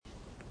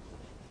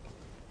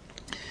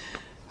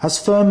As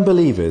firm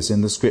believers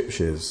in the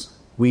Scriptures,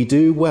 we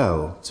do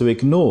well to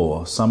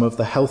ignore some of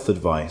the health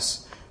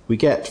advice we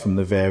get from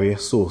the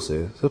various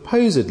sources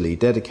supposedly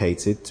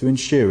dedicated to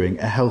ensuring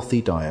a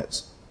healthy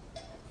diet.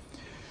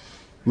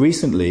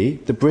 Recently,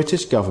 the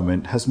British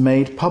government has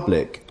made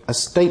public a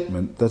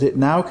statement that it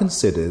now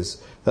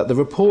considers that the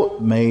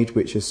report made,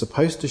 which is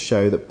supposed to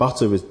show that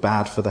butter is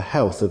bad for the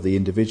health of the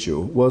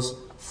individual, was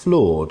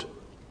flawed.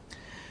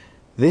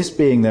 This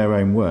being their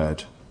own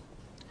word.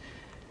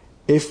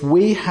 If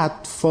we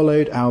had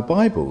followed our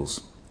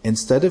Bibles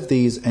instead of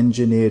these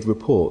engineered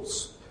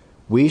reports,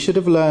 we should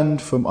have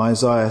learned from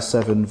Isaiah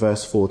 7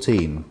 verse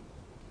 14.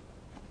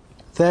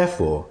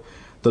 Therefore,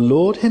 the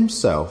Lord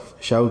himself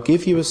shall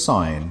give you a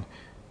sign.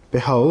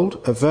 Behold,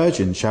 a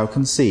virgin shall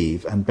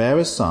conceive and bear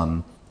a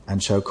son,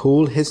 and shall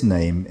call his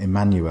name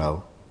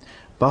Emmanuel.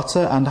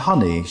 Butter and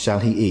honey shall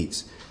he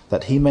eat,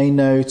 that he may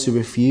know to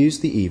refuse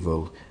the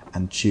evil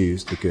and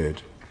choose the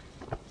good.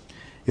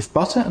 If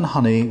butter and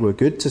honey were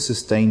good to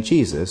sustain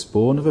Jesus,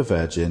 born of a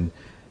virgin,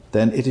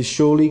 then it is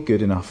surely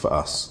good enough for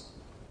us.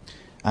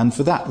 And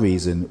for that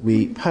reason,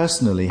 we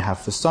personally have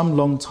for some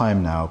long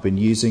time now been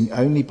using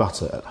only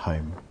butter at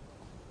home.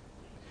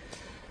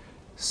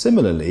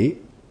 Similarly,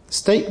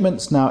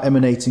 statements now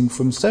emanating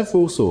from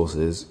several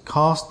sources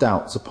cast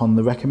doubts upon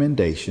the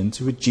recommendation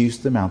to reduce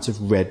the amount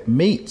of red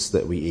meats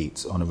that we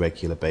eat on a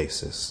regular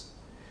basis.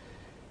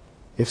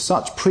 If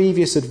such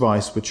previous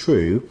advice were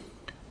true,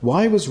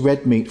 why was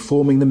red meat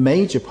forming the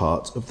major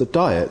part of the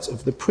diet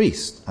of the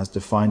priest as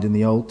defined in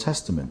the Old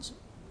Testament?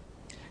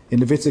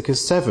 In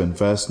Leviticus 7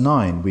 verse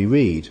 9 we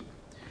read,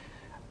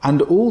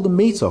 "And all the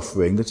meat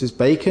offering that is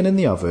baken in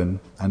the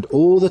oven, and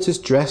all that is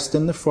dressed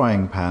in the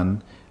frying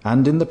pan,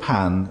 and in the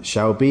pan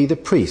shall be the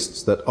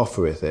priest's that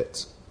offereth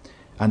it.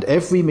 And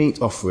every meat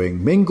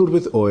offering mingled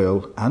with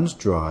oil and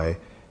dry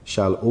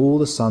shall all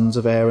the sons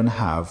of Aaron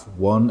have,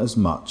 one as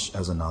much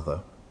as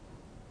another."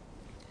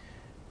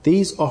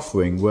 These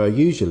offerings were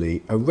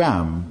usually a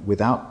ram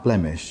without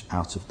blemish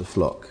out of the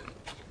flock.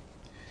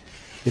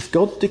 If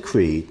God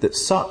decreed that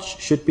such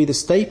should be the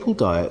staple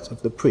diet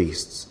of the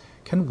priests,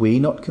 can we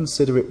not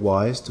consider it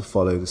wise to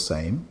follow the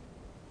same?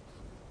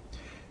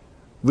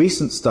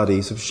 Recent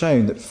studies have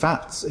shown that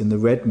fats in the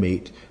red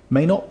meat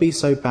may not be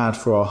so bad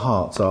for our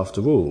hearts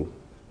after all.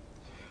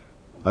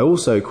 I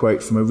also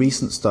quote from a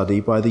recent study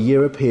by the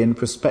European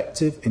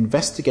Prospective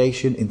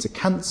Investigation into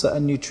Cancer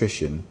and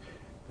Nutrition,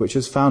 which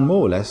has found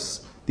more or less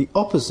the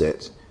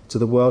opposite to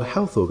the World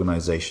Health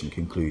Organization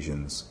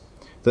conclusions,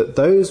 that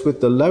those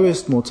with the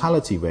lowest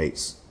mortality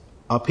rates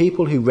are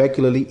people who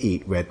regularly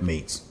eat red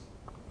meat.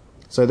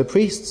 So the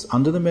priests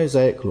under the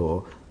Mosaic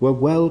law were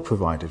well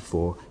provided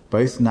for,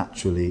 both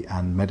naturally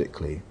and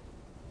medically.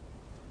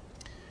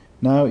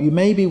 Now, you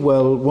may be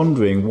well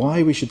wondering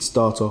why we should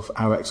start off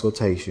our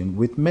exhortation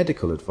with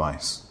medical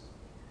advice.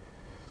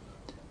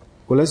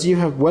 Well, as you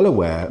are well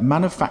aware,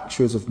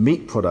 manufacturers of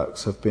meat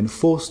products have been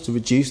forced to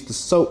reduce the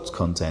salt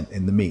content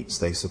in the meats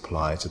they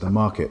supply to the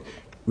market,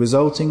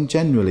 resulting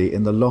generally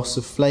in the loss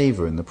of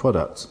flavour in the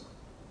product.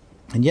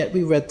 And yet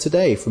we read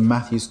today from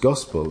Matthew's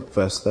Gospel,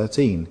 verse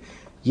 13,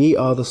 "Ye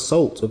are the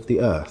salt of the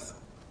earth."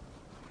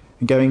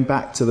 And going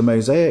back to the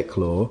Mosaic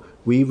law,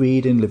 we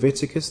read in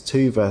Leviticus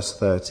 2 verse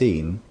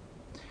 13,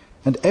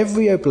 "And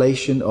every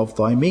oblation of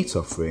thy meat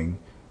offering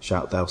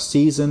shalt thou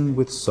season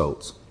with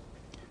salt.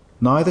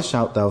 Neither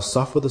shalt thou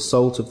suffer the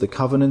salt of the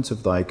covenant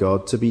of thy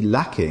God to be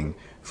lacking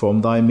from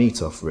thy meat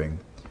offering.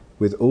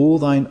 With all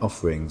thine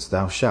offerings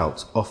thou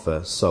shalt offer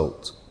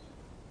salt."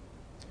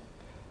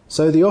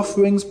 So the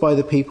offerings by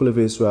the people of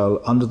Israel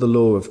under the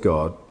law of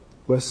God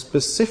were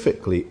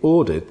specifically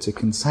ordered to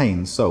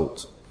contain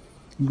salt.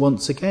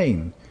 Once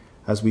again,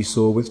 as we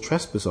saw with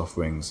trespass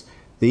offerings,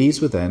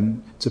 these were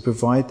then to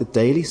provide the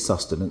daily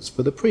sustenance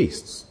for the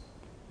priests.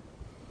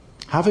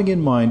 Having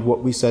in mind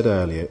what we said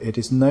earlier, it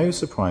is no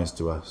surprise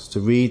to us to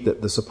read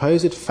that the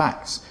supposed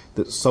facts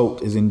that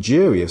salt is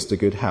injurious to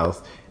good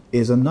health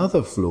is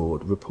another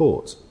flawed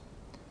report.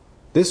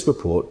 This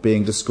report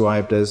being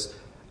described as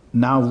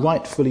now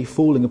rightfully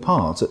falling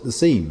apart at the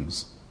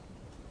seams.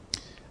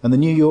 And the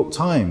New York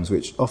Times,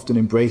 which often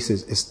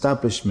embraces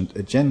establishment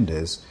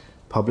agendas,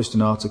 published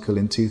an article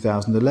in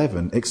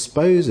 2011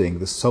 exposing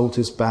the salt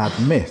is bad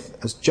myth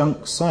as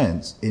junk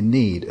science in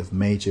need of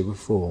major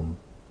reform.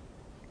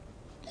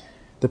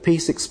 The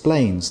piece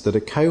explains that a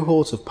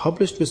cohort of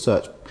published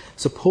research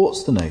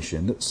supports the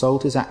notion that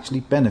salt is actually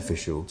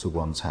beneficial to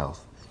one's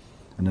health.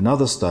 And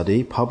another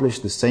study,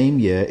 published the same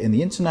year in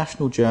the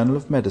International Journal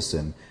of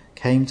Medicine,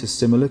 came to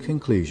similar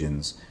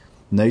conclusions,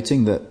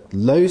 noting that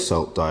low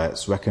salt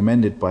diets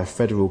recommended by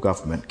federal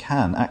government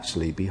can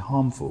actually be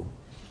harmful.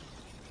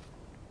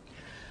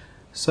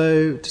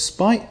 So,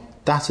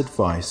 despite that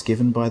advice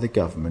given by the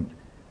government,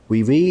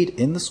 we read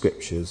in the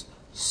Scriptures,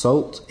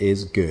 salt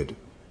is good.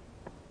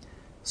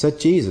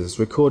 Said Jesus,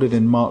 recorded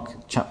in Mark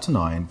chapter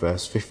 9,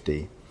 verse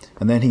 50.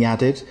 And then he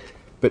added,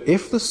 "But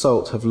if the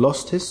salt have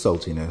lost his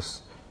saltiness,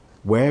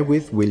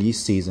 wherewith will ye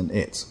season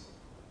it?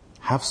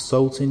 Have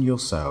salt in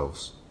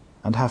yourselves,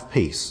 and have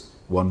peace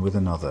one with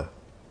another."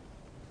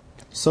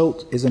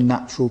 Salt is a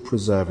natural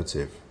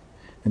preservative,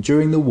 and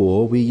during the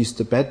war we used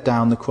to bed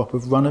down the crop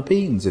of runner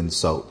beans in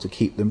salt to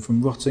keep them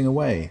from rotting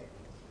away.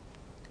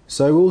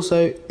 So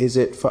also is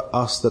it for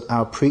us that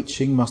our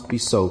preaching must be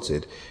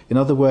salted, in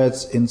other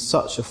words, in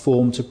such a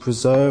form to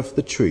preserve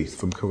the truth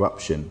from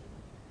corruption.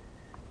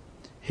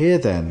 Here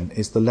then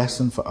is the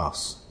lesson for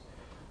us,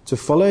 to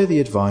follow the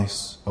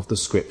advice of the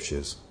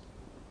Scriptures,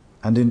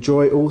 and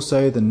enjoy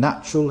also the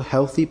natural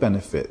healthy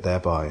benefit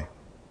thereby.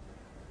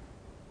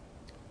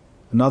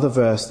 Another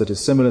verse that is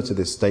similar to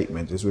this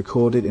statement is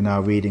recorded in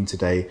our reading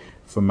today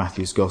from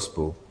Matthew's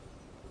Gospel,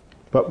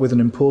 but with an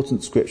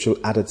important scriptural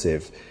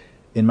additive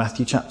in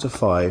Matthew chapter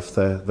 5,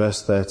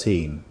 verse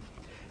 13.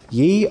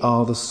 Ye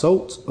are the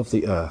salt of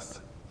the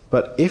earth,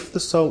 but if the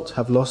salt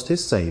have lost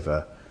his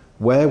savour,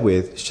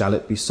 wherewith shall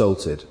it be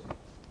salted?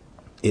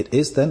 It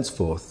is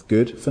thenceforth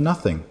good for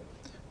nothing,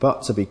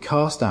 but to be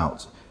cast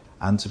out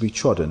and to be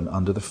trodden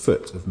under the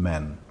foot of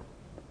men.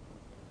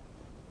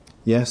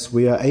 Yes,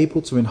 we are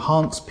able to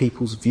enhance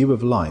people's view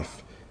of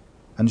life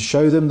and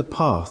show them the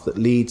path that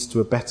leads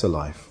to a better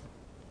life.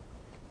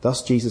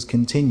 Thus Jesus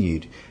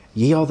continued,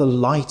 Ye are the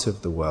light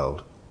of the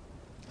world.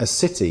 A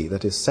city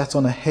that is set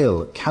on a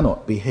hill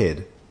cannot be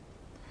hid.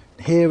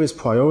 Here is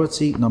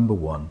priority number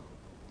one.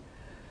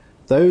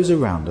 Those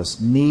around us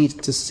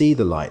need to see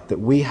the light that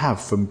we have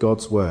from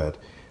God's word.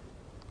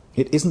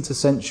 Isn't it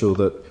essential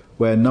that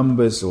where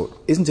numbers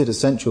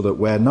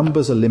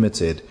are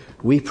limited,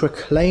 we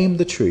proclaim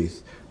the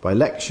truth by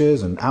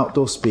lectures and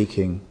outdoor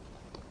speaking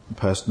and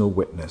personal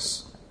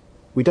witness?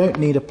 We don't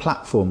need a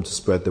platform to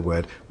spread the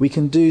word. We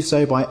can do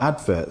so by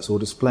adverts or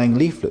displaying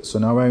leaflets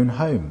in our own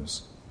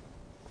homes.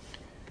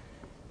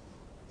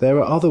 There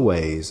are other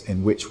ways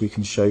in which we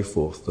can show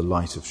forth the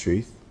light of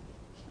truth.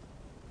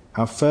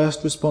 Our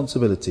first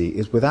responsibility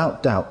is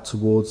without doubt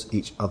towards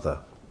each other.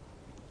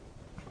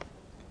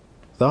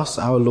 Thus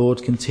our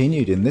Lord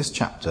continued in this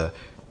chapter,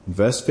 in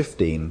verse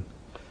 15,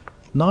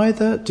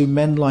 Neither do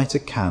men light a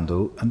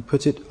candle and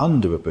put it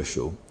under a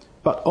bushel,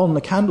 but on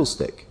the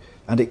candlestick,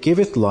 and it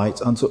giveth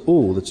light unto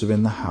all that are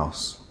in the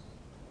house.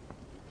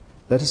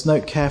 Let us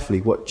note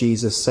carefully what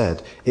Jesus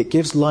said. It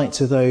gives light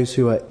to those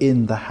who are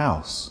in the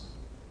house.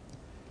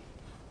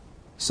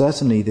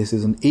 Certainly this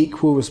is an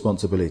equal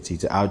responsibility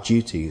to our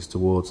duties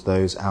towards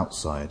those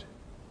outside,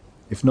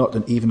 if not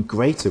an even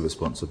greater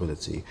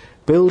responsibility.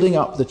 Building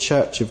up the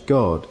Church of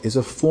God is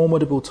a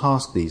formidable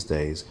task these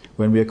days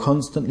when we are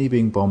constantly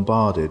being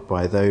bombarded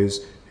by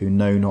those who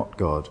know not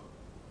God,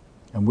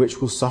 and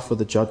which will suffer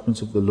the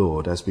judgment of the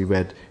Lord, as we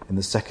read in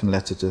the second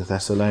letter to the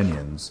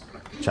Thessalonians,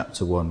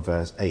 chapter 1,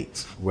 verse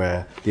 8,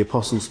 where the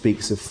apostle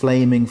speaks of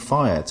flaming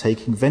fire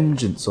taking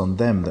vengeance on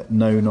them that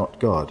know not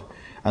God,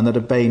 and that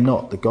obey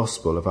not the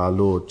gospel of our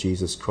Lord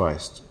Jesus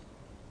Christ.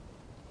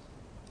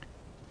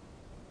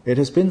 It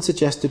has been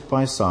suggested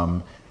by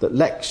some that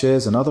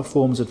lectures and other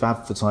forms of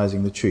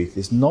advertising the truth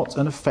is not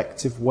an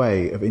effective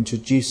way of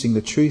introducing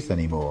the truth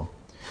anymore,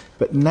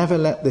 but never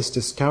let this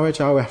discourage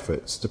our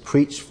efforts to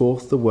preach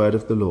forth the word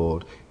of the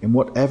Lord in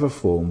whatever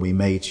form we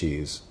may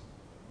choose.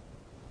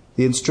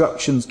 The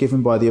instructions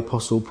given by the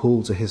Apostle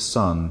Paul to his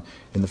son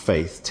in the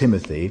faith,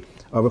 Timothy,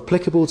 are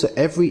applicable to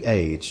every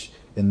age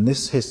in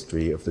this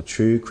history of the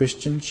true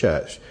Christian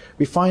church.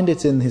 We find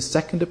it in his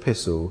second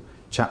epistle,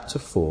 chapter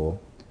 4,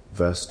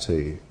 verse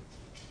 2.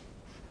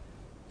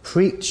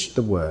 Preach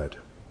the word.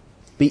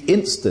 Be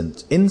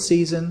instant, in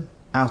season,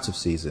 out of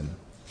season.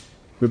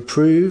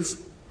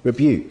 Reprove,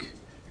 rebuke,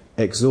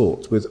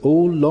 exhort with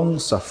all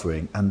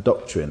long-suffering and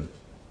doctrine.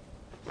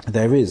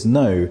 There is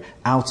no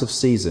out of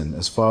season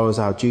as far as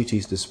our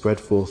duties to spread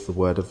forth the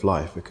word of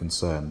life are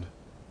concerned.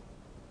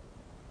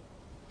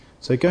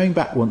 So going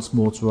back once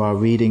more to our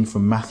reading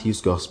from Matthew's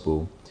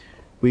Gospel,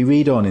 we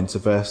read on into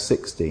verse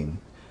 16.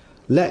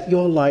 Let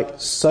your light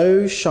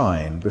so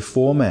shine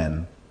before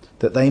men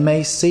that they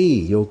may see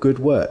your good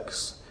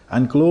works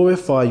and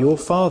glorify your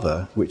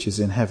Father which is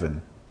in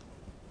heaven.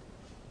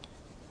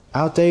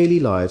 Our daily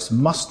lives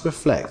must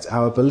reflect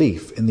our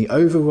belief in the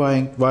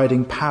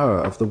overriding power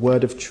of the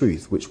word of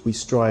truth which we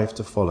strive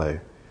to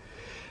follow.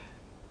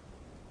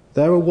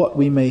 There are what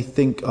we may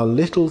think are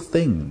little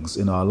things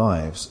in our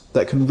lives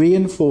that can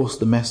reinforce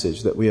the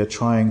message that we are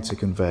trying to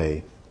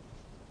convey.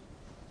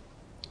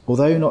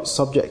 Although not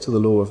subject to the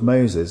law of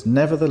Moses,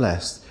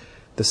 nevertheless,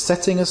 the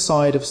setting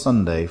aside of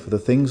Sunday for the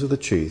things of the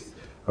truth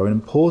are an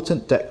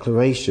important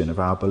declaration of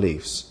our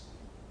beliefs.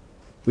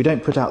 We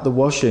don't put out the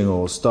washing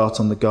or start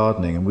on the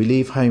gardening, and we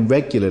leave home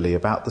regularly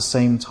about the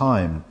same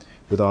time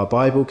with our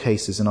Bible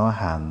cases in our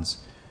hands,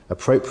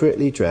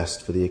 appropriately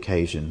dressed for the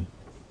occasion.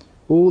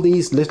 All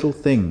these little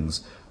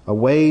things are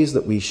ways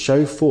that we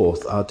show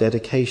forth our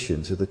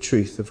dedication to the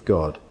truth of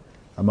God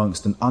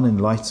amongst an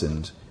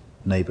unenlightened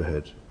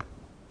neighbourhood.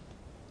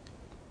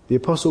 The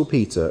Apostle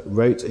Peter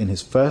wrote in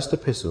his first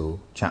epistle,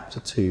 chapter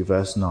 2,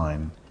 verse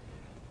 9,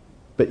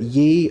 But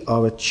ye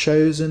are a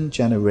chosen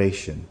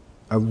generation,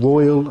 a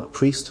royal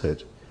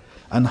priesthood,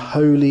 an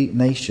holy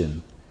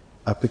nation,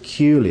 a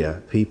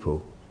peculiar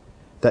people,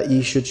 that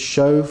ye should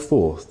show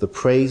forth the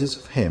praises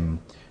of him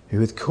who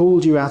hath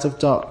called you out of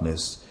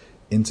darkness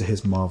into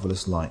his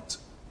marvellous light.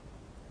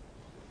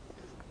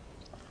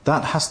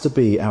 That has to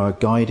be our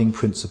guiding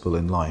principle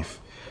in life,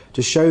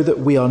 to show that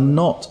we are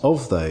not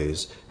of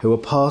those who are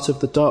part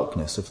of the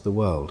darkness of the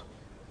world.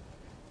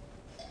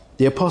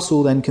 The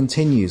apostle then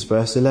continues,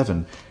 verse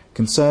 11,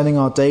 concerning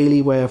our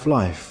daily way of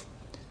life.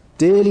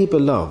 Dearly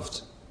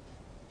beloved,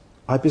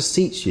 I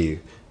beseech you,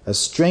 as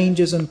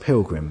strangers and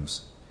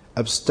pilgrims,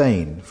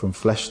 abstain from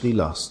fleshly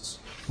lusts,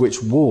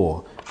 which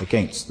war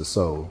against the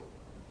soul.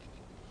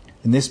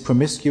 In this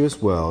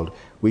promiscuous world,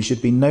 we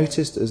should be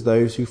noticed as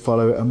those who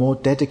follow a more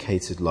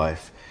dedicated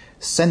life,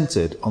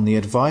 centred on the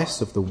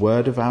advice of the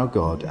word of our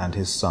God and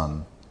his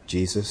Son,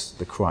 Jesus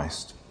the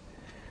Christ.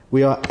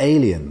 We are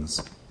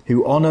aliens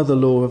who honour the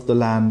law of the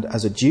land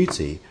as a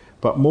duty,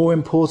 but more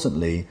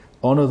importantly,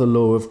 honour the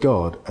law of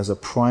God as a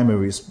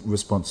primary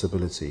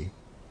responsibility.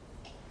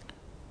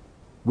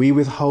 We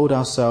withhold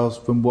ourselves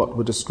from what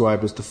were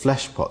described as the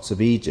flesh pots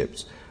of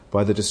Egypt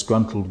by the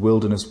disgruntled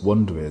wilderness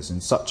wanderers in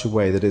such a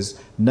way that is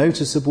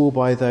noticeable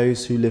by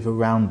those who live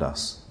around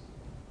us.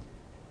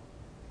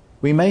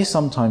 We may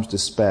sometimes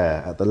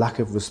despair at the lack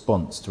of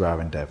response to our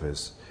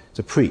endeavours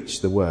to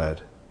preach the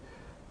word.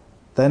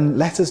 Then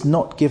let us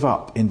not give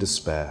up in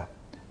despair,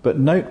 but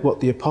note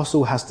what the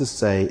apostle has to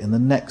say in the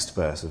next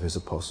verse of his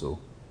epistle.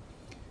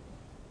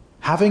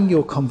 Having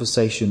your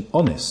conversation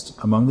honest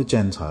among the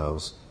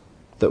Gentiles,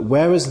 that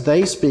whereas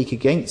they speak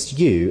against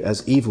you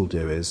as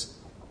evildoers,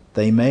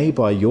 they may,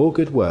 by your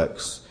good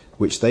works,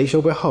 which they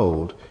shall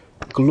behold,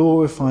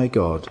 glorify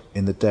God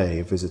in the day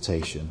of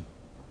visitation.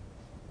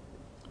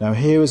 Now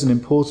here is an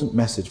important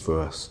message for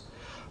us.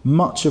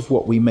 Much of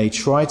what we may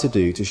try to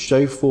do to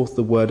show forth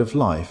the word of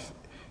life,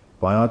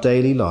 by our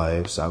daily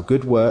lives, our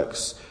good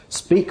works,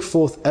 speak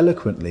forth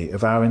eloquently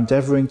of our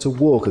endeavouring to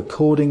walk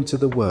according to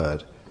the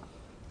word.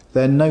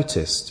 They're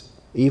noticed,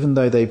 even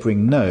though they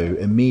bring no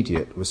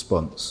immediate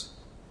response.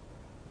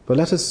 But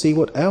let us see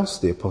what else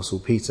the Apostle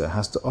Peter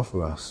has to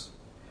offer us.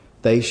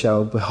 They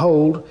shall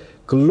behold,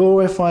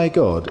 glorify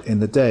God in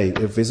the day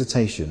of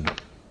visitation.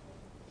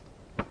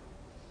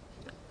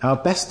 Our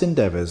best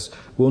endeavours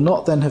will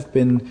not then have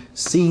been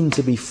seen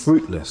to be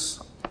fruitless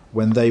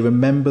when they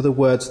remember the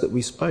words that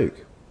we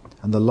spoke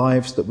and the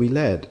lives that we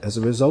led, as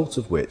a result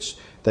of which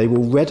they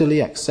will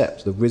readily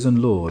accept the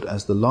risen Lord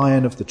as the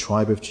Lion of the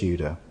tribe of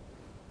Judah.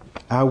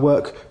 Our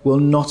work will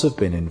not have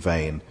been in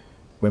vain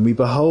when we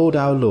behold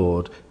our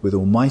Lord with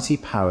almighty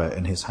power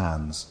in his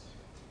hands,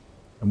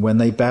 and when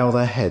they bow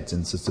their heads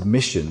into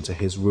submission to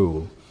his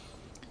rule.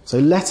 So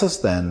let us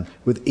then,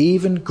 with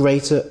even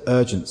greater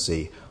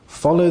urgency,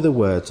 follow the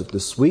words of the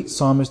sweet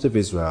psalmist of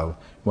Israel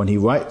when he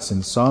writes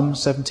in Psalm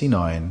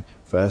 79,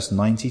 verse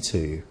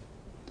 92,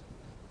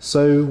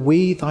 So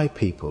we, thy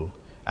people,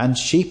 and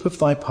sheep of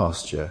thy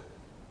pasture,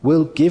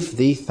 will give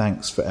thee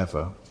thanks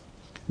forever.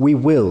 We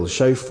will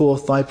show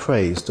forth thy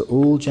praise to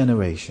all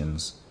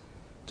generations,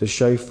 to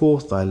show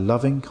forth thy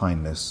loving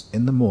kindness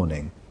in the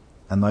morning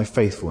and thy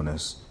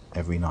faithfulness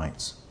every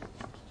night.